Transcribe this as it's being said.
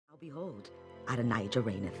behold, Adonijah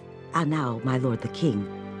reigneth, and now my lord the king,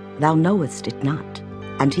 thou knowest it not.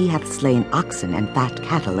 And he hath slain oxen and fat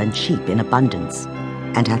cattle and sheep in abundance,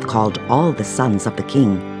 and hath called all the sons of the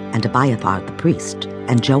king, and Abiathar the priest,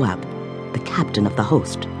 and Joab, the captain of the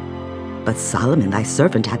host. But Solomon thy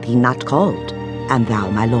servant hath he not called. And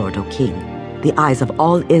thou, my lord, O king, the eyes of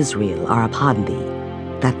all Israel are upon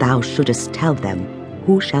thee, that thou shouldest tell them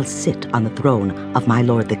who shall sit on the throne of my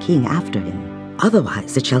lord the king after him.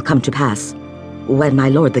 Otherwise it shall come to pass, when my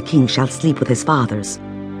lord the king shall sleep with his fathers,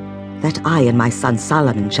 that I and my son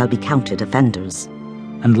Solomon shall be counted offenders.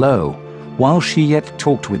 And lo, while she yet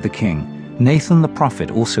talked with the king, Nathan the prophet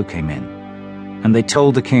also came in. And they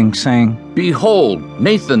told the king, saying, Behold,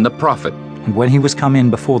 Nathan the prophet. And when he was come in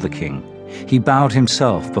before the king, he bowed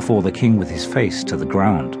himself before the king with his face to the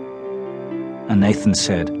ground. And Nathan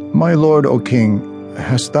said, My lord, O king,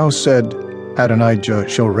 hast thou said, Adonijah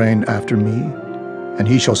shall reign after me, and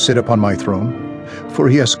he shall sit upon my throne? For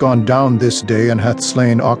he hath gone down this day, and hath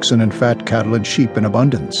slain oxen and fat cattle and sheep in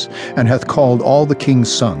abundance, and hath called all the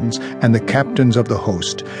king's sons, and the captains of the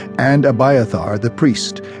host, and Abiathar the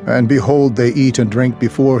priest. And behold, they eat and drink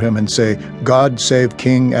before him, and say, God save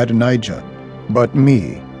King Adonijah. But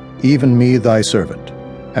me, even me thy servant,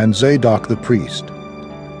 and Zadok the priest,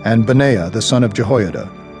 and Benaiah the son of Jehoiada,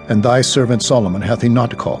 and thy servant Solomon hath he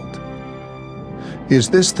not called. Is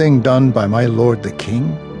this thing done by my lord the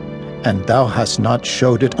king? And thou hast not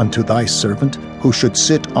showed it unto thy servant, who should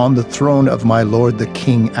sit on the throne of my lord the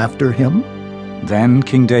king after him? Then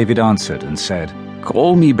King David answered and said,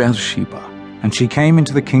 Call me Bathsheba. And she came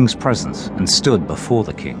into the king's presence, and stood before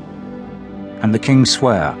the king. And the king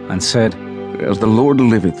sware, and said, As the Lord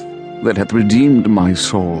liveth, that hath redeemed my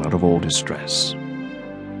soul out of all distress,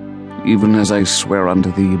 even as I swear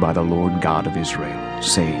unto thee by the Lord God of Israel,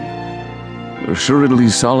 saying, Assuredly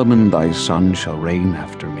Solomon thy son shall reign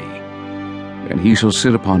after me, and he shall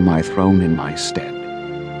sit upon my throne in my stead.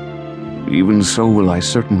 Even so will I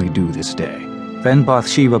certainly do this day. Then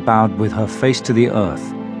Bathsheba bowed with her face to the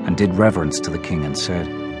earth, and did reverence to the king, and said,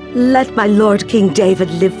 Let my lord King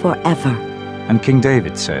David live forever. And King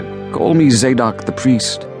David said, Call me Zadok the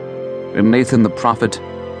priest, and Nathan the prophet,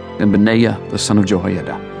 and Benaiah the son of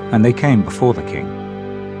Jehoiada. And they came before the king.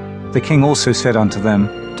 The king also said unto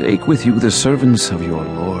them, Take with you the servants of your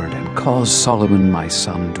lord, and cause Solomon my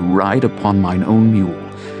son to ride upon mine own mule,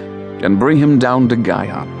 and bring him down to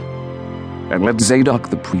Gihon. And let Zadok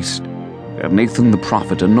the priest, and Nathan the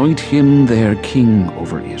prophet anoint him their king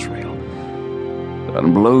over Israel.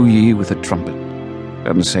 And blow ye with a trumpet,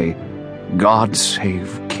 and say, God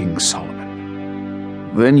save King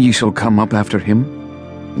Solomon. Then ye shall come up after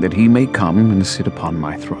him, that he may come and sit upon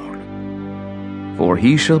my throne. For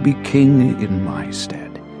he shall be king in my stead.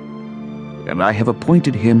 And I have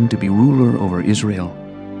appointed him to be ruler over Israel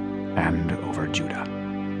and over Judah.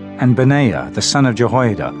 And Benaiah the son of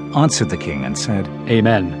Jehoiada answered the king, and said,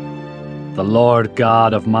 Amen. The Lord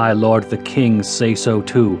God of my lord the king say so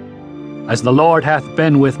too. As the Lord hath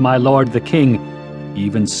been with my lord the king,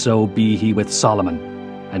 even so be he with Solomon,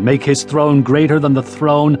 and make his throne greater than the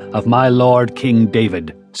throne of my lord King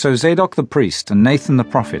David. So Zadok the priest, and Nathan the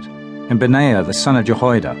prophet, and Benaiah the son of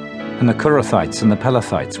Jehoiada, and the Korathites and the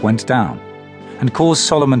Pelethites went down, and caused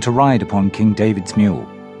Solomon to ride upon King David's mule,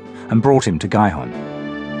 and brought him to Gihon.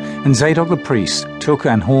 And Zadok the priest took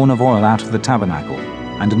an horn of oil out of the tabernacle,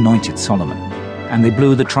 and anointed Solomon. And they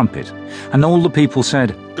blew the trumpet, and all the people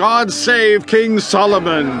said, God save King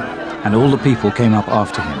Solomon! And all the people came up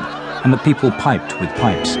after him, and the people piped with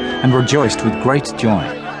pipes, and rejoiced with great joy,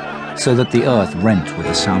 so that the earth rent with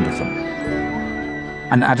the sound of them.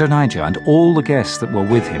 And Adonijah and all the guests that were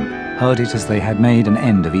with him heard it as they had made an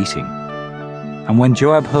end of eating. And when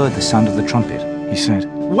Joab heard the sound of the trumpet, he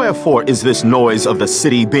said, Wherefore is this noise of the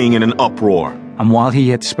city being in an uproar? And while he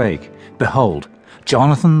yet spake, behold,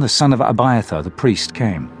 Jonathan the son of Abiathar the priest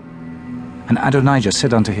came. And Adonijah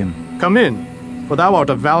said unto him, Come in, for thou art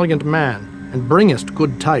a valiant man, and bringest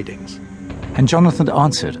good tidings. And Jonathan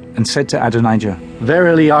answered and said to Adonijah,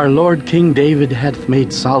 Verily our lord King David hath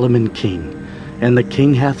made Solomon king, and the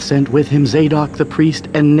king hath sent with him Zadok the priest,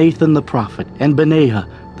 and Nathan the prophet, and Benaiah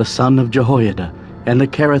the son of Jehoiada, and the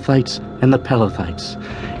Korathites and the Pelethites,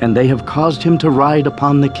 and they have caused him to ride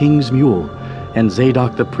upon the king's mule. And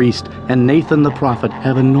Zadok the priest and Nathan the prophet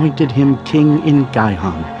have anointed him king in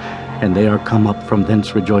Gihon, and they are come up from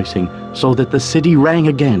thence rejoicing, so that the city rang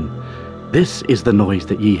again. This is the noise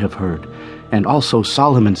that ye have heard. And also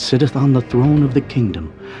Solomon sitteth on the throne of the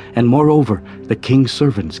kingdom. And moreover, the king's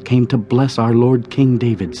servants came to bless our lord King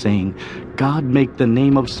David, saying, God make the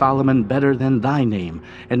name of Solomon better than thy name,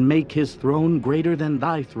 and make his throne greater than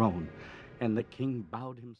thy throne. And the king bowed himself.